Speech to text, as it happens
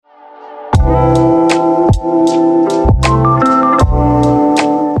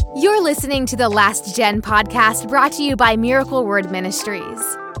to the Last Gen podcast brought to you by Miracle Word Ministries.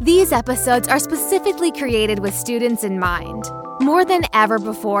 These episodes are specifically created with students in mind. More than ever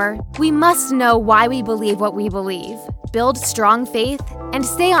before, we must know why we believe what we believe, build strong faith, and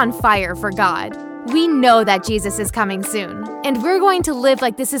stay on fire for God. We know that Jesus is coming soon, and we're going to live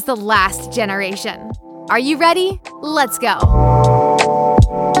like this is the last generation. Are you ready? Let's go.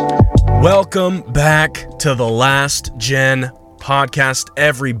 Welcome back to the Last Gen podcast,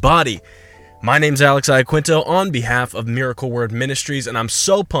 everybody. My name's Alex Iaquinto on behalf of Miracle Word Ministries, and I'm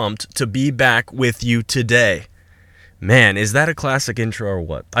so pumped to be back with you today. Man, is that a classic intro or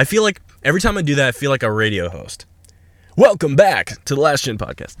what? I feel like every time I do that, I feel like a radio host. Welcome back to the Last Gen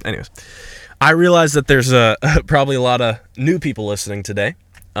podcast. Anyways, I realize that there's probably a lot of new people listening today,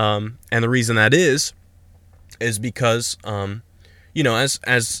 and the reason that is because,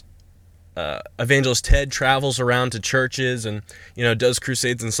 as Evangelist Ted travels around to churches and does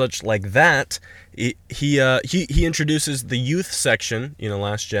crusades and such like that, he introduces the youth section,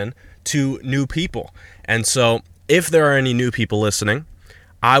 Last Gen, to new people. And so if there are any new people listening,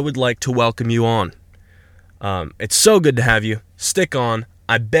 I would like to welcome you on. It's so good to have you. Stick on.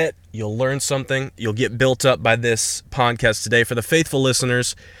 I bet you'll learn something. You'll get built up by this podcast today. For the faithful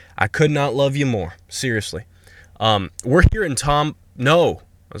listeners, I could not love you more. Seriously. We're here in Tomball.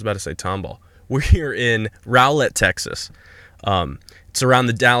 We're here in Rowlett, Texas. It's around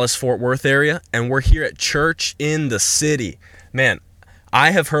the Dallas-Fort Worth area, and we're here at Church in the City. Man,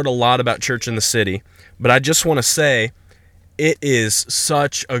 I have heard a lot about Church in the City, but I just want to say it is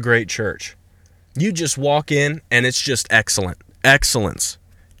such a great church. You just walk in, and it's just excellent. Excellence.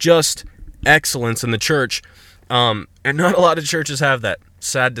 Just excellence in the church. And not a lot of churches have that.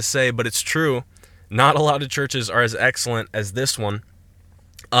 Sad to say, but it's true. Not a lot of churches are as excellent as this one.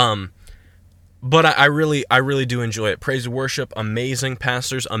 But I really do enjoy it. Praise and worship, amazing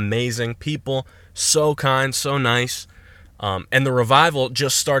pastors, amazing people, so kind, so nice. And the revival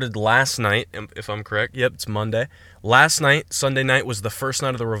just started last night, if I'm correct. Yep, it's Monday. Last night, Sunday night, was the first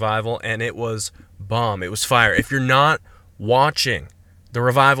night of the revival, and it was bomb. It was fire. If you're not watching the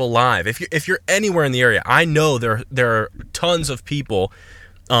revival live, if you're anywhere in the area, I know there are tons of people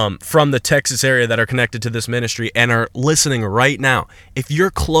from the Texas area that are connected to this ministry and are listening right now. If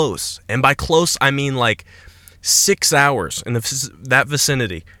you're close, and by close I mean like 6 hours in that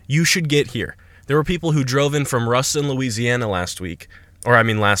vicinity, you should get here. There were people who drove in from Ruston, Louisiana last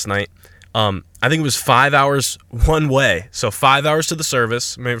night. I think it was 5 hours one way, so 5 hours to the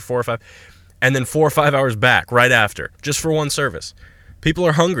service, maybe 4 or 5, and then 4 or 5 hours back right after, just for one service. People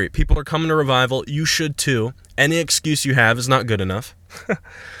are hungry. People are coming to revival. You should too. Any excuse you have is not good enough.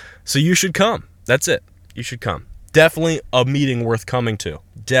 So you should come. That's it. You should come. Definitely a meeting worth coming to.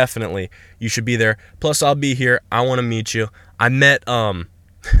 Definitely. You should be there. Plus, I'll be here. I want to meet you. I met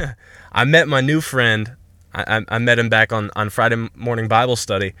I met my new friend. I met him back on Friday morning Bible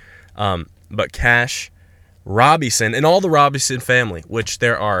study. But Cash Robinson and all the Robinson family, which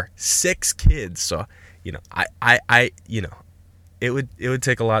there are 6 kids. So, it would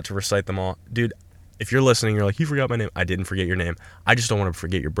take a lot to recite them all. Dude, if you're listening, you're like, you forgot my name. I didn't forget your name. I just don't want to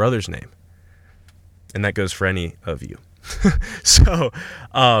forget your brother's name. And that goes for any of you. So,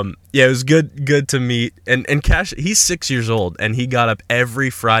 it was good to meet. And Cash, he's 6 years old, and he got up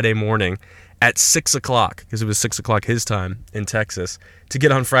every Friday morning at 6 o'clock, because it was 6 o'clock his time in Texas, to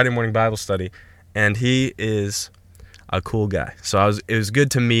get on Friday morning Bible study. And he is a cool guy. So it was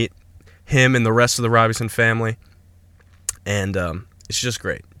good to meet him and the rest of the Robinson family. And it's just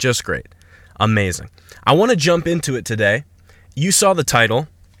great. Just great. Amazing. I want to jump into it today. You saw the title.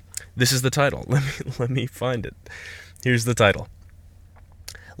 This is the title. Let me find it. Here's the title.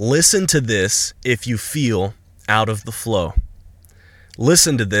 Listen to this if you feel out of the flow.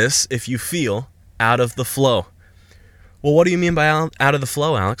 Listen to this if you feel out of the flow. Well, what do you mean by out of the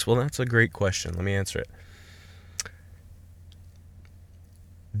flow, Alex? Well, that's a great question. Let me answer it.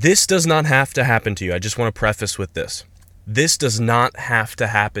 This does not have to happen to you. I just want to preface with this. This does not have to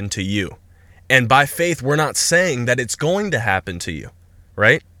happen to you. And by faith, we're not saying that it's going to happen to you,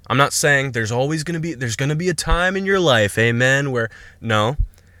 right? I'm not saying there's going to be a time in your life, amen, where, no.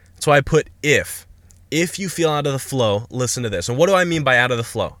 That's why I put if. If you feel out of the flow, listen to this. And what do I mean by out of the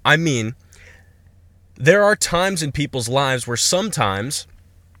flow? I mean, there are times in people's lives where sometimes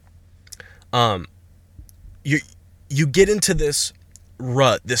you get into this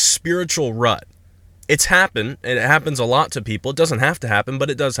rut, this spiritual rut. It happens a lot to people. It doesn't have to happen, but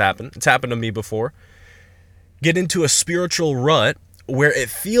it does happen. It's happened to me before. Get into a spiritual rut where it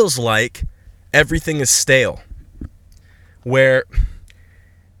feels like everything is stale, where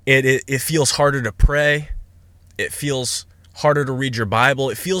it feels harder to pray. It feels harder to read your Bible.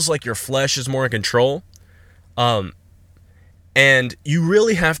 It feels like your flesh is more in control. And you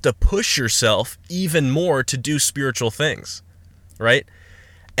really have to push yourself even more to do spiritual things, right?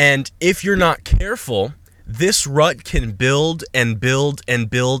 And if you're not careful, this rut can build and build and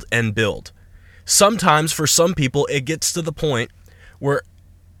build and build. Sometimes for some people, it gets to the point where,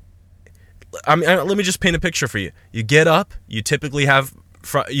 let me just paint a picture for you. You get up, you typically have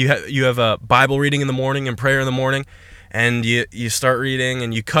a Bible reading in the morning and prayer in the morning, and you start reading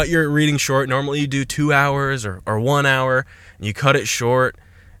and you cut your reading short. Normally you do 2 hours or 1 hour, and you cut it short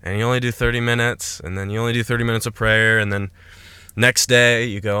and you only do 30 minutes, and then you only do 30 minutes of prayer, and then next day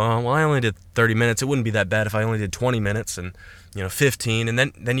you go, oh, well, I only did 30 minutes. It wouldn't be that bad if I only did 20 minutes and 15, and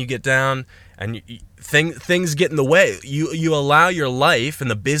then you get down and things get in the way. You allow your life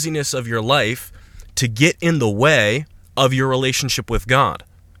and the busyness of your life to get in the way of your relationship with God.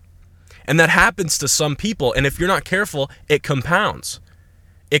 And that happens to some people, and if you're not careful, it compounds.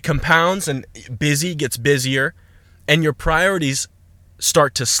 It compounds, and busy gets busier, and your priorities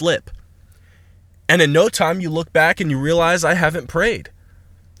start to slip. And in no time, you look back and you realize, I haven't prayed.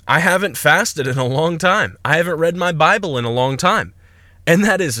 I haven't fasted in a long time. I haven't read my Bible in a long time. And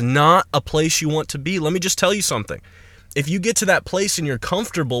that is not a place you want to be. Let me just tell you something. If you get to that place and you're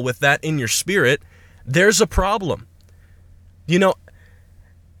comfortable with that in your spirit, there's a problem.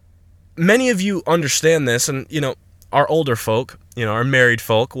 Many of you understand this, and, our older folk, our married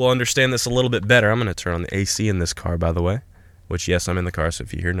folk will understand this a little bit better. I'm going to turn on the AC in this car, by the way, which, yes, I'm in the car, so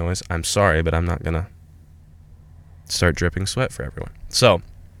if you hear noise, I'm sorry, but I'm not going to start dripping sweat for everyone. So,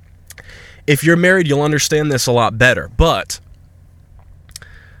 if you're married, you'll understand this a lot better, but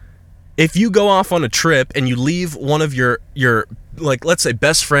if you go off on a trip and you leave one of your like, let's say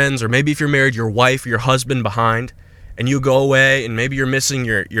best friends, or maybe if you're married, your wife or your husband behind, and you go away and maybe you're missing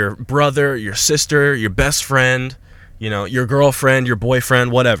your brother, your sister, your best friend, your girlfriend, your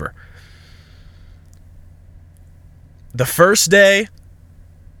boyfriend, whatever. The first day,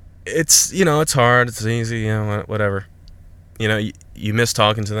 it's hard, it's easy, whatever. You miss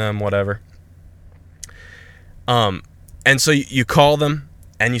talking to them, whatever. And so you call them,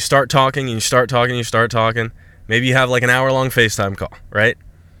 and you start talking, and you start talking, and you start talking. Maybe you have like an hour-long FaceTime call, right?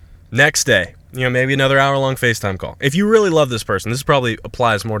 Next day, maybe another hour-long FaceTime call. If you really love this person, this probably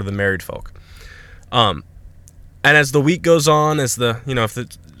applies more to the married folk. And as the week goes on, if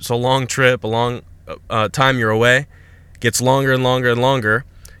it's a long trip, a long time you're away, gets longer and longer and longer,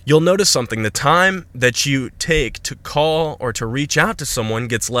 you'll notice something. The time that you take to call or to reach out to someone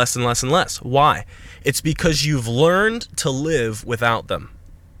gets less and less and less. Why? It's because you've learned to live without them.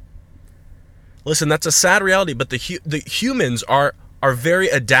 Listen, that's a sad reality, but the humans are very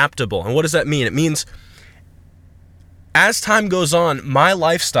adaptable. And what does that mean? It means as time goes on, my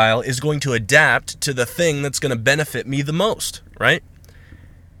lifestyle is going to adapt to the thing that's going to benefit me the most, right?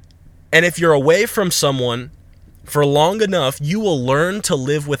 And if you're away from someone for long enough, you will learn to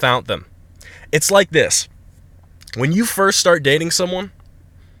live without them. It's like this. When you first start dating someone,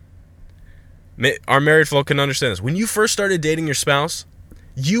 our married folk can understand this. When you first started dating your spouse,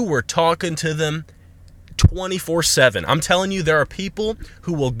 you were talking to them 24/7. I'm telling you, there are people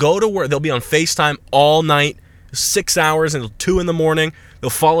who will go to work. They'll be on FaceTime all night, 6 hours until 2 in the morning. They'll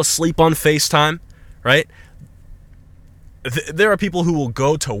fall asleep on FaceTime, right? There are people who will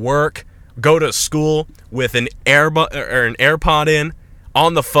go to work, go to school with an AirPod in,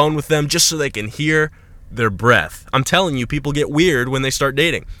 on the phone with them just so they can hear their breath. I'm telling you, people get weird when they start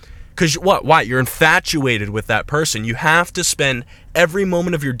dating. Because what? Why? You're infatuated with that person. You have to spend every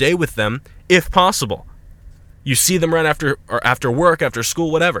moment of your day with them, if possible. You see them right after work, after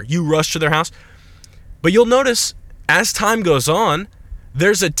school, whatever. You rush to their house. But you'll notice, as time goes on,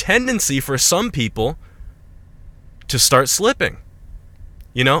 there's a tendency for some people to start slipping.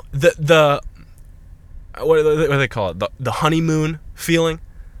 What do they call it? The honeymoon feeling,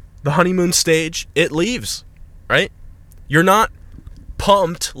 the honeymoon stage, it leaves, right? You're not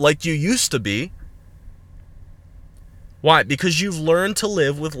pumped like you used to be. Why? Because you've learned to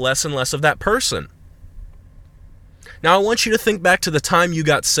live with less and less of that person. Now, I want you to think back to the time you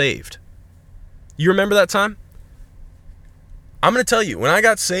got saved. You remember that time? I'm going to tell you, when I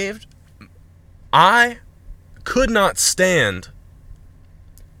got saved, I could not stand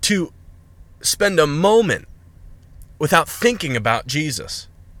to spend a moment without thinking about Jesus.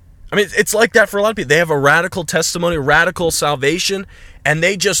 I mean, it's like that for a lot of people. They have a radical testimony, radical salvation, and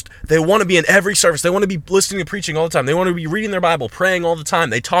they want to be in every service. They want to be listening to preaching all the time. They want to be reading their Bible, praying all the time.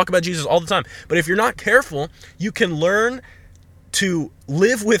 They talk about Jesus all the time. But if you're not careful, you can learn to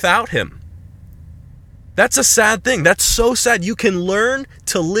live without him. That's a sad thing. That's so sad. You can learn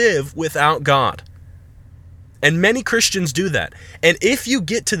to live without God. And many Christians do that. And if you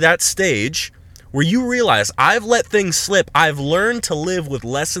get to that stage where you realize, I've let things slip, I've learned to live with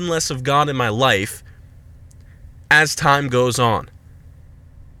less and less of God in my life as time goes on,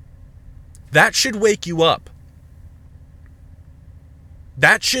 that should wake you up.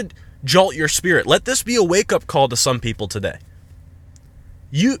 That should jolt your spirit. Let this be a wake-up call to some people today.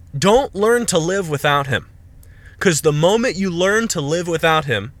 You don't learn to live without him. Because the moment you learn to live without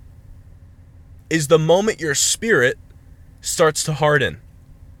him is the moment your spirit starts to harden.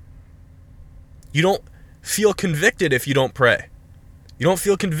 You don't feel convicted if you don't pray. You don't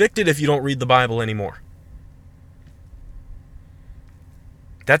feel convicted if you don't read the Bible anymore.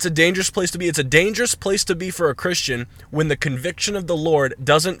 That's a dangerous place to be. It's a dangerous place to be for a Christian when the conviction of the Lord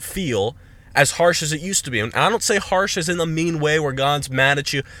doesn't feel as harsh as it used to be. And I don't say harsh as in a mean way where God's mad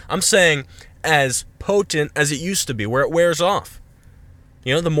at you. I'm saying as potent as it used to be, where it wears off.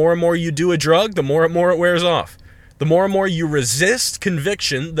 You know, the more and more you do a drug, the more and more it wears off. The more and more you resist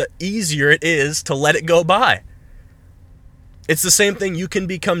conviction, the easier it is to let it go by. It's the same thing. You can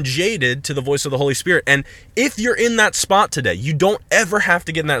become jaded to the voice of the Holy Spirit. And if you're in that spot today, you don't ever have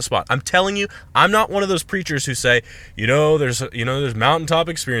to get in that spot. I'm telling you, I'm not one of those preachers who say, there's mountaintop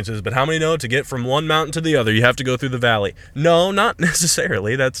experiences, but how many know to get from one mountain to the other, you have to go through the valley? No, not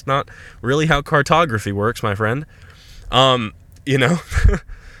necessarily. That's not really how cartography works, my friend.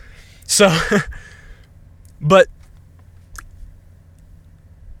 So, but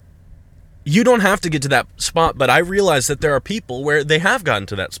you don't have to get to that spot, but I realize that there are people where they have gotten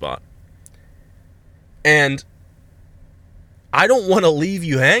to that spot. And I don't want to leave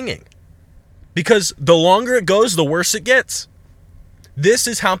you hanging, because the longer it goes, the worse it gets. This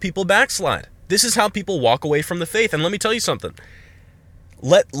is how people backslide. This is how people walk away from the faith. And let me tell you something.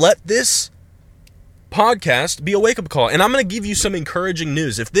 Let this podcast be a wake-up call. And I'm going to give you some encouraging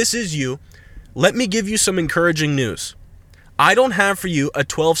news. If this is you, let me give you some encouraging news. I don't have for you a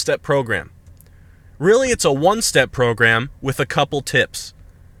 12-step program. Really, it's a one-step program with a couple tips.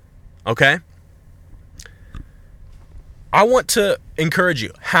 Okay? I want to encourage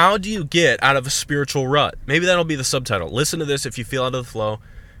you. How do you get out of a spiritual rut? Maybe that'll be the subtitle. Listen to this if you feel out of the flow.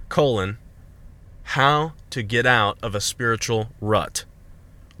 How to get out of a spiritual rut.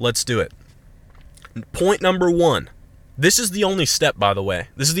 Let's do it. Point number 1. This is the only step, by the way.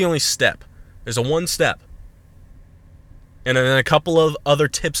 This is the only step. There's a one step. And then a couple of other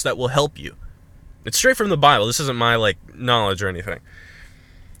tips that will help you. It's straight from the Bible. This isn't my knowledge or anything.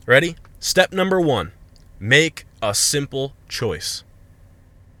 Ready? Step number 1. Make a simple choice.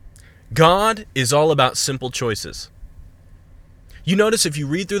 God is all about simple choices. You notice if you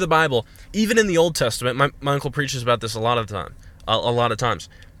read through the Bible, even in the Old Testament, my uncle preaches about this a lot of times.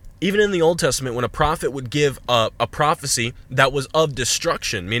 Even in the Old Testament, when a prophet would give a prophecy that was of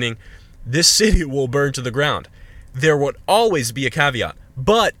destruction, meaning this city will burn to the ground, there would always be a caveat.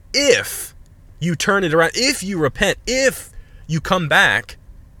 But if you turn it around, if you repent, if you come back,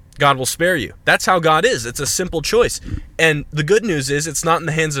 God will spare you. That's how God is. It's a simple choice. And the good news is it's not in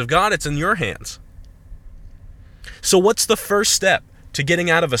the hands of God, it's in your hands. So what's the first step to getting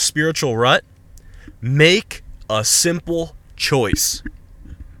out of a spiritual rut? Make a simple choice.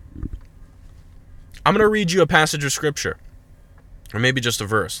 I'm going to read you a passage of scripture, or maybe just a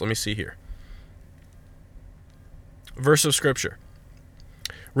verse. Let me see here. Verse of scripture.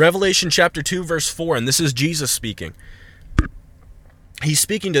 Revelation chapter 2, verse 4, and this is Jesus speaking. He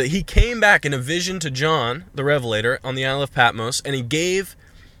came back in a vision to John, the Revelator, on the Isle of Patmos, and he gave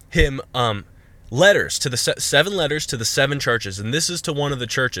him letters, to the 7 letters to the 7 churches, and this is to one of the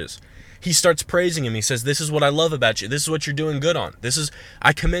churches. He starts praising him. He says, this is what I love about you. This is what you're doing good on.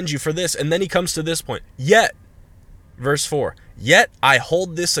 I commend you for this. And then he comes to this point. Yet, verse 4, yet I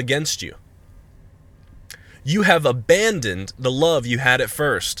hold this against you. You have abandoned the love you had at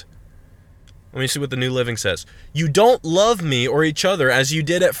first. Let me see what the New Living says. You don't love me or each other as you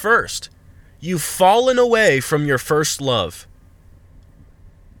did at first. You've fallen away from your first love.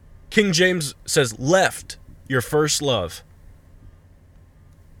 King James says, left your first love.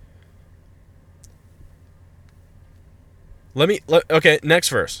 Okay, next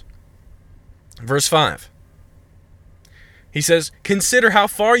verse. Verse 5. He says, consider how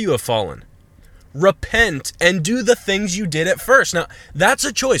far you have fallen. Repent and do the things you did at first. Now, that's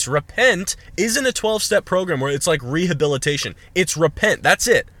a choice. Repent isn't a 12-step program where it's like rehabilitation. It's repent. That's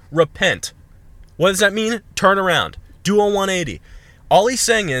it. Repent. What does that mean? Turn around. Do a 180. All he's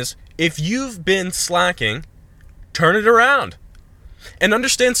saying is, if you've been slacking, turn it around. And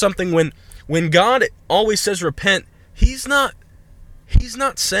understand something, when God always says repent, He's not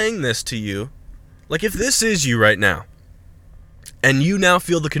saying this to you. Like if this is you right now, and you now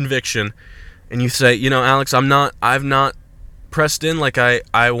feel the conviction, and you say, Alex, I've not pressed in like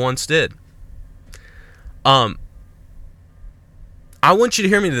I once did. I want you to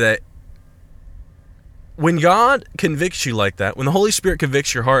hear me today. When God convicts you like that, when the Holy Spirit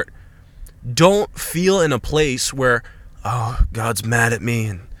convicts your heart, don't feel in a place where, oh, God's mad at me,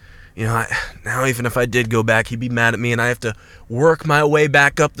 and now even if I did go back, he'd be mad at me, and I have to work my way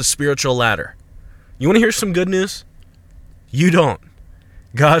back up the spiritual ladder. You want to hear some good news? You don't.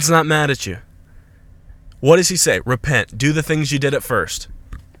 God's not mad at you. What does he say? Repent. Do the things you did at first.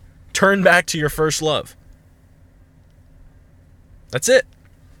 Turn back to your first love. That's it.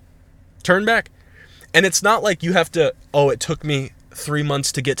 Turn back. And it's not like you have to, it took me 3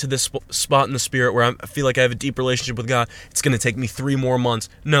 months to get to this spot in the Spirit where I feel like I have a deep relationship with God. It's going to take me 3 more months.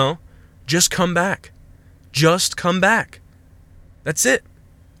 No, just come back. Just come back. That's it.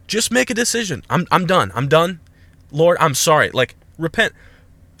 Just make a decision. I'm done. I'm done. Lord, I'm sorry. Repent.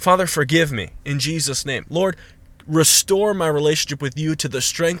 Father, forgive me in Jesus' name. Lord, restore my relationship with you to the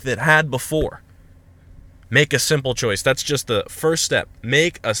strength it had before. Make a simple choice. That's just the first step.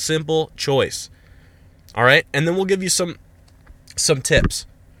 Make a simple choice. All right? And then we'll give you some tips.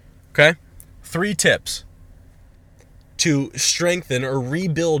 Okay? 3 tips to strengthen or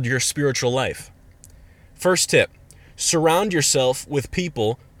rebuild your spiritual life. First tip, surround yourself with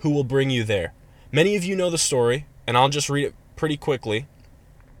people who will bring you there. Many of you know the story, and I'll just read it pretty quickly.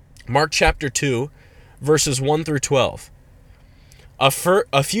 Mark chapter 2, verses 1 through 12.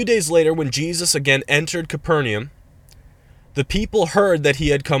 A few days later, when Jesus again entered Capernaum, the people heard that he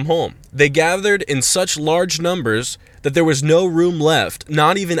had come home. They gathered in such large numbers that there was no room left,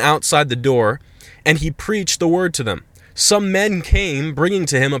 not even outside the door, and he preached the word to them. Some men came, bringing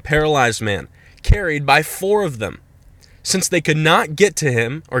to him a paralyzed man, carried by 4 of them. Since they could not get to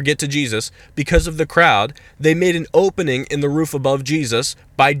him, or get to Jesus, because of the crowd, they made an opening in the roof above Jesus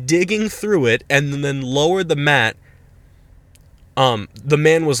by digging through it and then lowered the mat the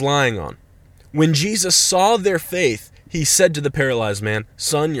man was lying on. When Jesus saw their faith, he said to the paralyzed man,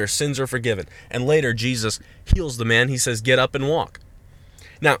 "Son, your sins are forgiven." And later, Jesus heals the man. He says, "Get up and walk."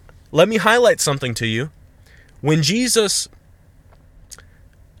 Now, let me highlight something to you. When Jesus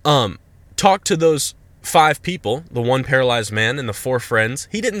talked to those 5 people, the 1 paralyzed man and the 4 friends,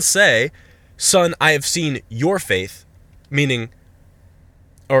 he didn't say, "Son, I have seen your faith," meaning,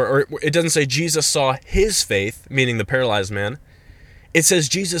 or it doesn't say Jesus saw his faith, meaning the paralyzed man. It says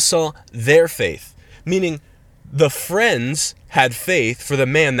Jesus saw their faith, meaning the friends had faith for the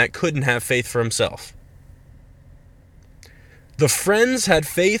man that couldn't have faith for himself. The friends had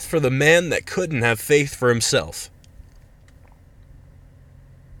faith for the man that couldn't have faith for himself.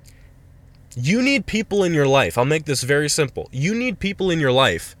 You need people in your life. I'll make this very simple. You need people in your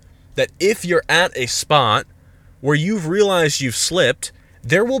life that if you're at a spot where you've realized you've slipped,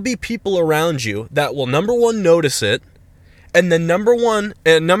 there will be people around you that will, number 1, notice it, and then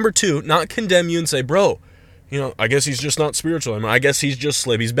number 2, not condemn you and say, "Bro, I guess he's just not spiritual. I guess he's just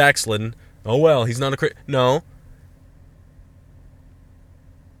slipped. He's backslidden. Oh well, he's not a Christian." No.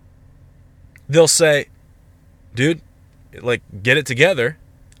 They'll say, "Dude, get it together,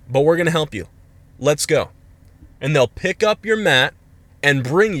 but we're going to help you. Let's go." And they'll pick up your mat and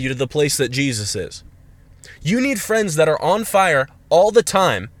bring you to the place that Jesus is. You need friends that are on fire all the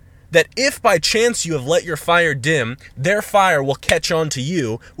time, that if by chance you have let your fire dim, their fire will catch on to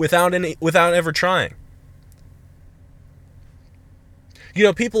you without ever trying.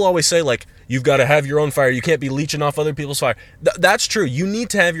 People always say, you've got to have your own fire. You can't be leeching off other people's fire. That's true. You need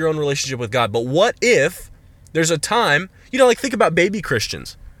to have your own relationship with God. But what if there's a time, think about baby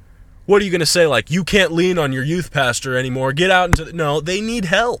Christians. What are you going to say? You can't lean on your youth pastor anymore. Get out into no, they need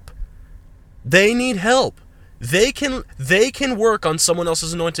help. They need help. They can work on someone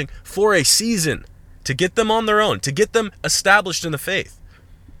else's anointing for a season to get them on their own, to get them established in the faith.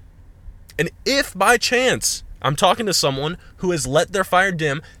 And if by chance I'm talking to someone who has let their fire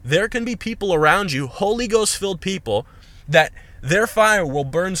dim, there can be people around you, Holy Ghost-filled people, that their fire will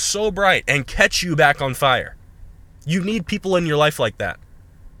burn so bright and catch you back on fire. You need people in your life like that.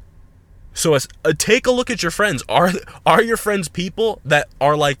 So take a look at your friends. Are your friends people that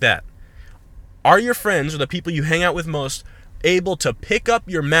are like that? Are your friends, or the people you hang out with most, able to pick up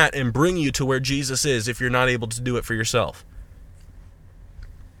your mat and bring you to where Jesus is if you're not able to do it for yourself?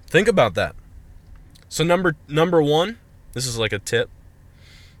 Think about that. So number 1, this is like a tip.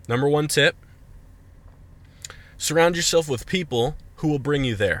 Number 1 tip, surround yourself with people who will bring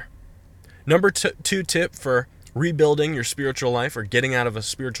you there. Number 2 tip for rebuilding your spiritual life or getting out of a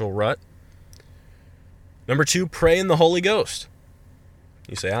spiritual rut. Number 2, pray in the Holy Ghost.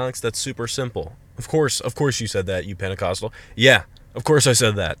 You say, "Alex, that's super simple." Of course you said that, you Pentecostal. Yeah, of course I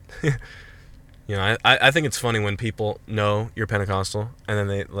said that. I think it's funny when people know you're Pentecostal and then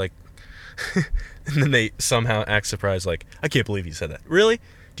they like, and then they somehow act surprised, like, I can't believe you said that. Really?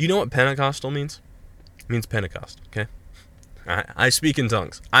 Do you know what Pentecostal means? It means Pentecost, okay? I speak in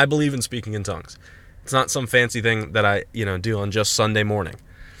tongues. I believe in speaking in tongues. It's not some fancy thing that I, do on just Sunday morning.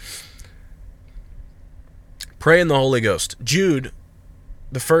 Pray in the Holy Ghost. Jude,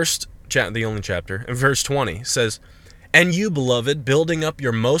 the only chapter, in verse 20 says, "And you, beloved, building up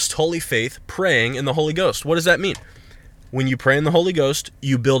your most holy faith, praying in the Holy Ghost." What does that mean? When you pray in the Holy Ghost,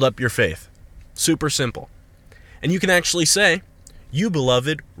 you build up your faith. Super simple. And you can actually say, "You,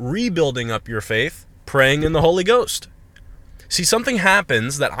 beloved, rebuilding up your faith, praying in the Holy Ghost." See, something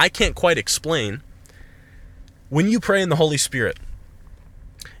happens that I can't quite explain when you pray in the Holy Spirit.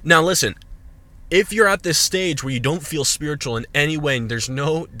 Now listen, if you're at this stage where you don't feel spiritual in any way and there's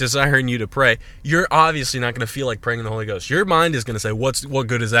no desire in you to pray, you're obviously not going to feel like praying in the Holy Ghost. Your mind is going to say, what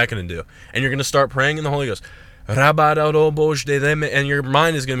good is that going to do? And you're going to start praying in the Holy Ghost. And your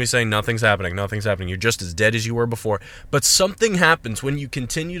mind is going to be saying, nothing's happening. You're just as dead as you were before. But something happens when you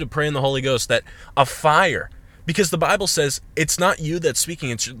continue to pray in the Holy Ghost, that a fire, because the Bible says it's not you that's speaking,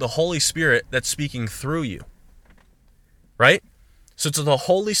 it's the Holy Spirit that's speaking through you. Right? So it's the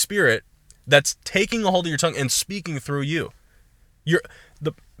Holy Spirit that's taking a hold of your tongue and speaking through you.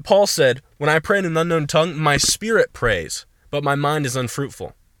 Paul said, when I pray in an unknown tongue, my spirit prays, but my mind is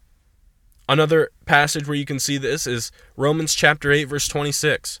unfruitful. Another passage where you can see this is Romans chapter 8, verse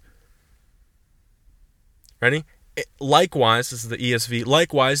 26. Ready? Likewise, this is the ESV,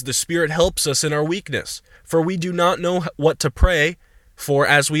 likewise, the Spirit helps us in our weakness, for we do not know what to pray for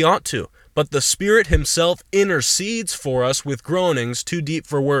as we ought to, but the Spirit himself intercedes for us with groanings too deep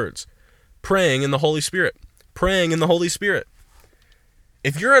for words. Praying in the Holy Spirit. Praying in the Holy Spirit.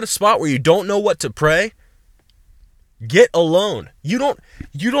 If you're at a spot where you don't know what to pray, get alone. You don't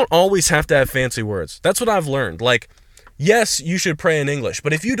always have to have fancy words. That's what I've learned. Like, yes, you should pray in English,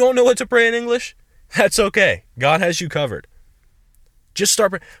 but if you don't know what to pray in English, that's okay. God has you covered. Just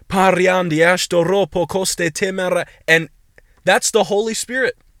start praying. And that's the Holy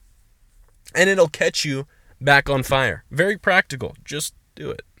Spirit. And it'll catch you back on fire. Very practical. Just do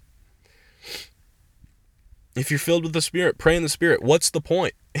it. If you're filled with the Spirit, pray in the Spirit. What's the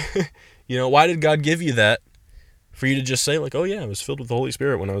point? Why did God give you that? For you to just say, like, oh yeah, I was filled with the Holy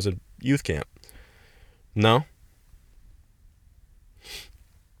Spirit when I was at youth camp. No.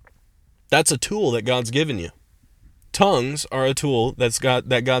 That's a tool that God's given you. Tongues are a tool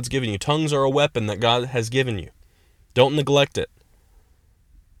that God's given you. Tongues are a weapon that God has given you. Don't neglect it.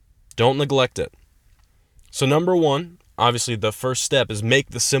 Don't neglect it. So number one, obviously the first step is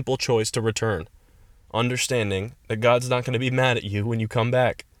make the simple choice to return. Understanding that God's not going to be mad at you when you come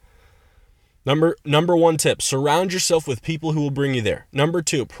back. Number one tip, surround yourself with people who will bring you there. Number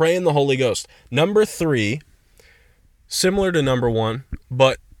two, pray in the Holy Ghost. Number three, similar to number one,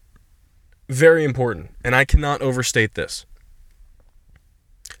 but very important, and I cannot overstate this.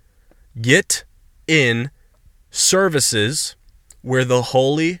 Get in services where the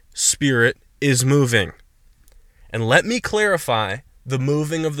Holy Spirit is moving. And let me clarify the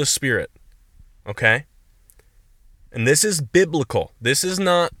moving of the Spirit. Okay? And this is biblical. This is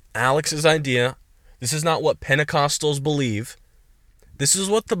not Alex's idea. This is not what Pentecostals believe. This is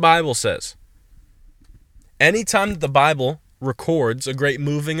what the Bible says. Anytime the Bible records a great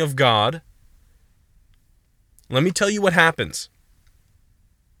moving of God, let me tell you what happens.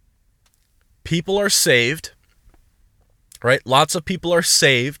 People are saved, right? Lots of people are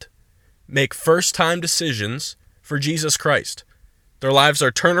saved, make first-time decisions for Jesus Christ. Their lives are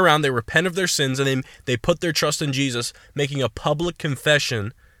turned around, they repent of their sins, and they put their trust in Jesus, making a public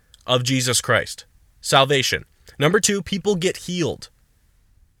confession of Jesus Christ. Salvation. Number two, people get healed.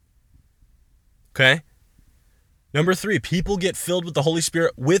 Okay? Number three, people get filled with the Holy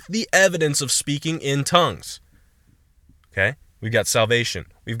Spirit with the evidence of speaking in tongues. Okay? We've got salvation.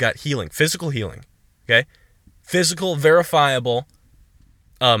 We've got healing. Physical healing. Okay? Physical, verifiable.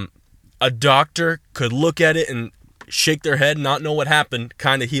 A doctor could look at it and shake their head, not know what happened,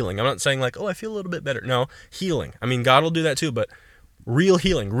 kind of healing. I'm not saying like, oh, I feel a little bit better. No, healing. I mean, God will do that too, but real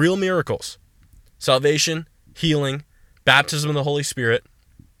healing, real miracles. Salvation, healing, baptism of the Holy Spirit.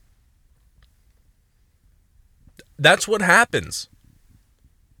 That's what happens.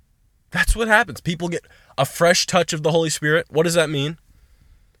 That's what happens. People get a fresh touch of the Holy Spirit. What does that mean?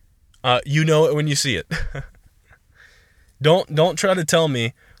 You know it when you see it. Don't try to tell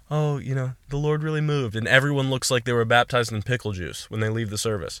me, oh, the Lord really moved, and everyone looks like they were baptized in pickle juice when they leave the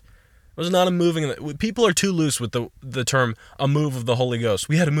service. It was not a moving. People are too loose with the term, a move of the Holy Ghost.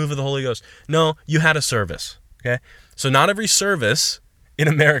 We had a move of the Holy Ghost. No, you had a service, okay? So not every service in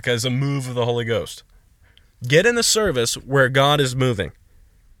America is a move of the Holy Ghost. Get in a service where God is moving.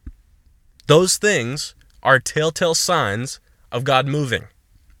 Those things are telltale signs of God moving.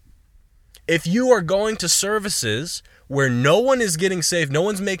 If you are going to services where no one is getting saved, no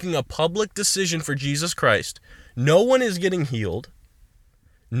one's making a public decision for Jesus Christ, no one is getting healed,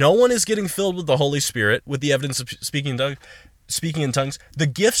 no one is getting filled with the Holy Spirit, with the evidence of speaking in tongues, the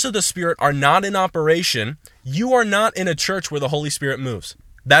gifts of the Spirit are not in operation, you are not in a church where the Holy Spirit moves.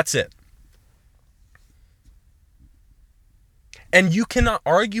 That's it. And you cannot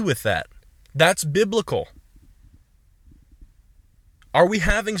argue with that. That's biblical. Are we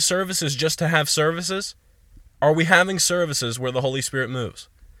having services just to have services? Are we having services where the Holy Spirit moves?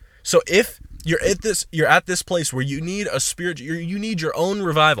 So if you're at this place where you need a spirit, you need your own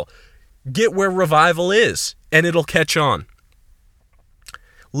revival, get where revival is, and it'll catch on.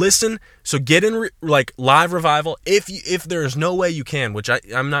 Listen, so get in live revival. If there is no way you can, which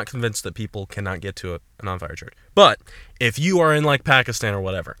I'm not convinced that people cannot get to an on-fire church, but if you are in like Pakistan or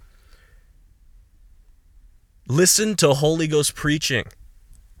whatever, listen to Holy Ghost preaching.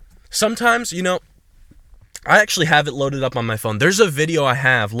 Sometimes, I actually have it loaded up on my phone. There's a video I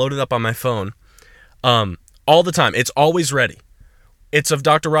have loaded up on my phone all the time. It's always ready. It's of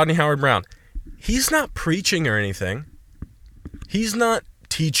Dr. Rodney Howard-Browne. He's not preaching or anything. He's not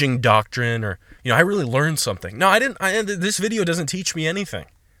teaching doctrine or, I really learned something. No, I didn't. This video doesn't teach me anything.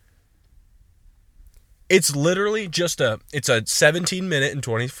 It's literally just it's a 17-minute and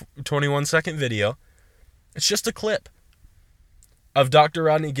 21-second video. It's just a clip of Dr.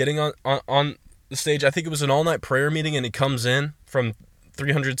 Rodney getting on the stage. I think it was an all-night prayer meeting, and he comes in from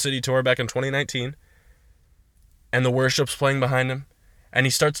 300 City Tour back in 2019, and the worship's playing behind him, and he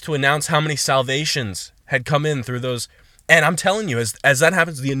starts to announce how many salvations had come in through those. And I'm telling you, as that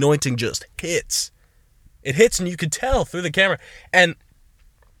happens, the anointing just hits. It hits, and you could tell through the camera. And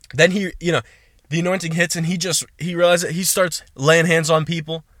then the anointing hits, and he realizes it. He starts laying hands on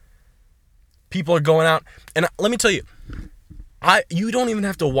people. People are going out. And let me tell you, you don't even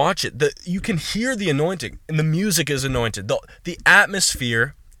have to watch it. You can hear the anointing, and the music is anointed. The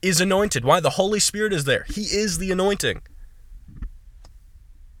atmosphere is anointed. Why? The Holy Spirit is there. He is the anointing.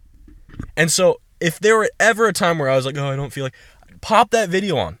 And so, if there were ever a time where I was like, I don't feel like, pop that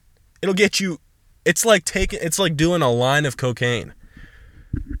video on. It'll get you. It's like doing a line of cocaine.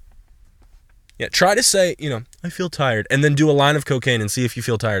 Yeah, try to say, I feel tired, and then do a line of cocaine and see if you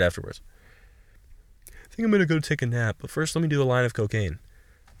feel tired afterwards. I think I'm going to go take a nap, but first let me do a line of cocaine.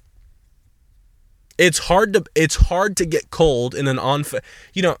 It's hard to get cold in an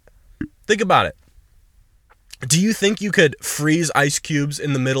think about it. Do you think you could freeze ice cubes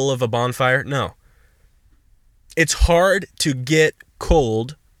in the middle of a bonfire? No. It's hard to get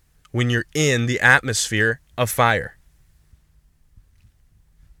cold when you're in the atmosphere of fire.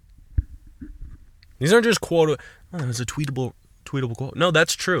 These aren't just quote. It's a tweetable quote. No,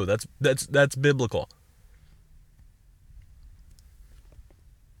 that's true. That's biblical.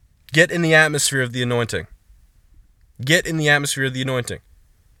 Get in the atmosphere of the anointing. Get in the atmosphere of the anointing.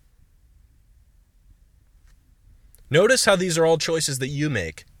 Notice how these are all choices that you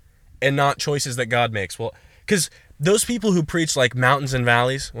make and not choices that God makes. Well, because those people who preach like mountains and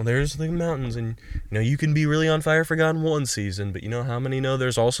valleys, well, there's the mountains, and you can be really on fire for God in one season, but how many know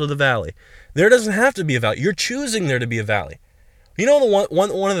there's also the valley? There doesn't have to be a valley. You're choosing there to be a valley.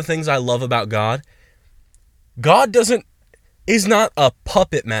 One of the things I love about God, God is not a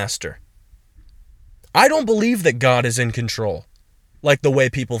puppet master. I don't believe that God is in control, like the way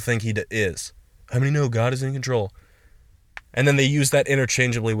people think he is. How many know God is in control? And then they use that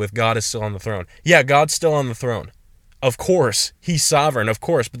interchangeably with God is still on the throne. Yeah, God's still on the throne. Of course, he's sovereign, of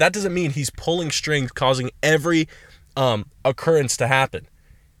course, but that doesn't mean he's pulling strings, causing every occurrence to happen.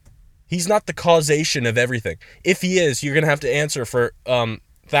 He's not the causation of everything. If he is, you're going to have to answer for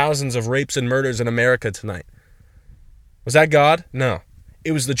thousands of rapes and murders in America tonight. Was that God? No.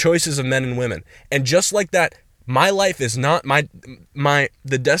 It was the choices of men and women. And just like that, my life is not,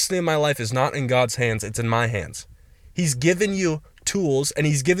 the destiny of my life is not in God's hands, it's in my hands. He's given you tools, and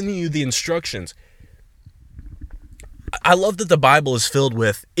he's given you the instructions. I love that the Bible is filled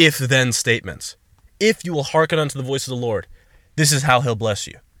with if-then statements. If you will hearken unto the voice of the Lord, this is how he'll bless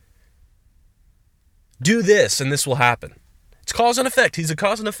you. Do this, and this will happen. It's cause and effect. He's a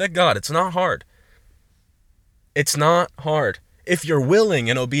cause and effect God. It's not hard. It's not hard. If you're willing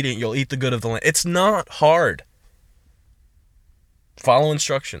and obedient, you'll eat the good of the land. It's not hard. Follow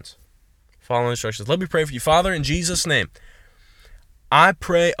instructions. Follow instructions. Let me pray for you. Father, in Jesus' name, I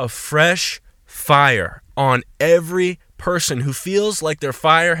pray a fresh fire on every person who feels like their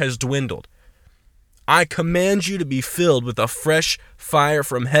fire has dwindled. I command you to be filled with a fresh fire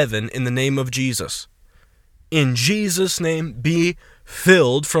from heaven in the name of Jesus. In Jesus' name, be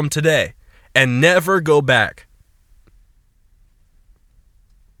filled from today and never go back.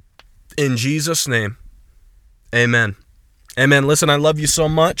 In Jesus' name, amen. Amen. Listen, I love you so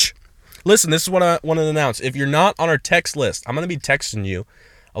much. Listen, this is what I want to announce. If you're not on our text list, I'm going to be texting you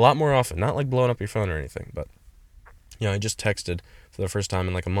a lot more often. Not like blowing up your phone or anything, but, I just texted for the first time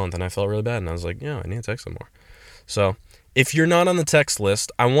in like a month, and I felt really bad, and I was like, I need to text them more. So, if you're not on the text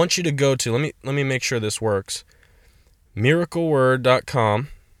list, I want you to go to, let me make sure this works, miracleword.com,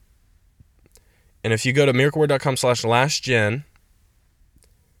 and if you go to miracleword.com/lastgen,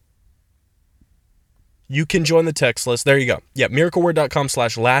 you can join the text list. There you go. Yeah,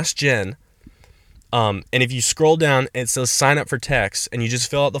 miracleword.com/lastgen. And if you scroll down, it says sign up for text, and you just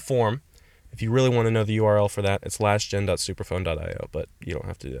fill out the form. If you really want to know the URL for that, it's lastgen.superphone.io, but you don't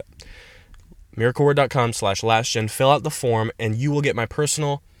have to do that. miracleword.com/lastgen. Fill out the form, and you will get my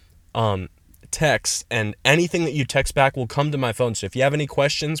personal text, and anything that you text back will come to my phone. So if you have any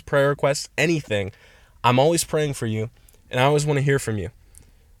questions, prayer requests, anything, I'm always praying for you, and I always want to hear from you.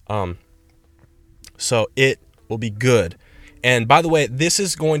 So it will be good. And by the way, this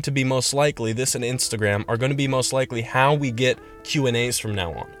is going to be most likely, this and Instagram are going to be most likely how we get Q&As from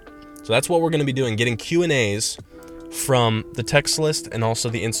now on. So that's what we're going to be doing, getting Q&As from the text list and also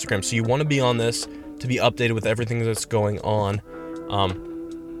the Instagram. So you want to be on this to be updated with everything that's going on.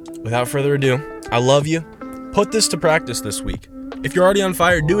 Without further ado, I love you. Put this to practice this week. If you're already on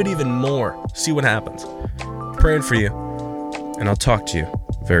fire, do it even more. See what happens. Praying for you. And I'll talk to you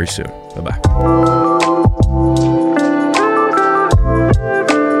very soon. Bye-bye.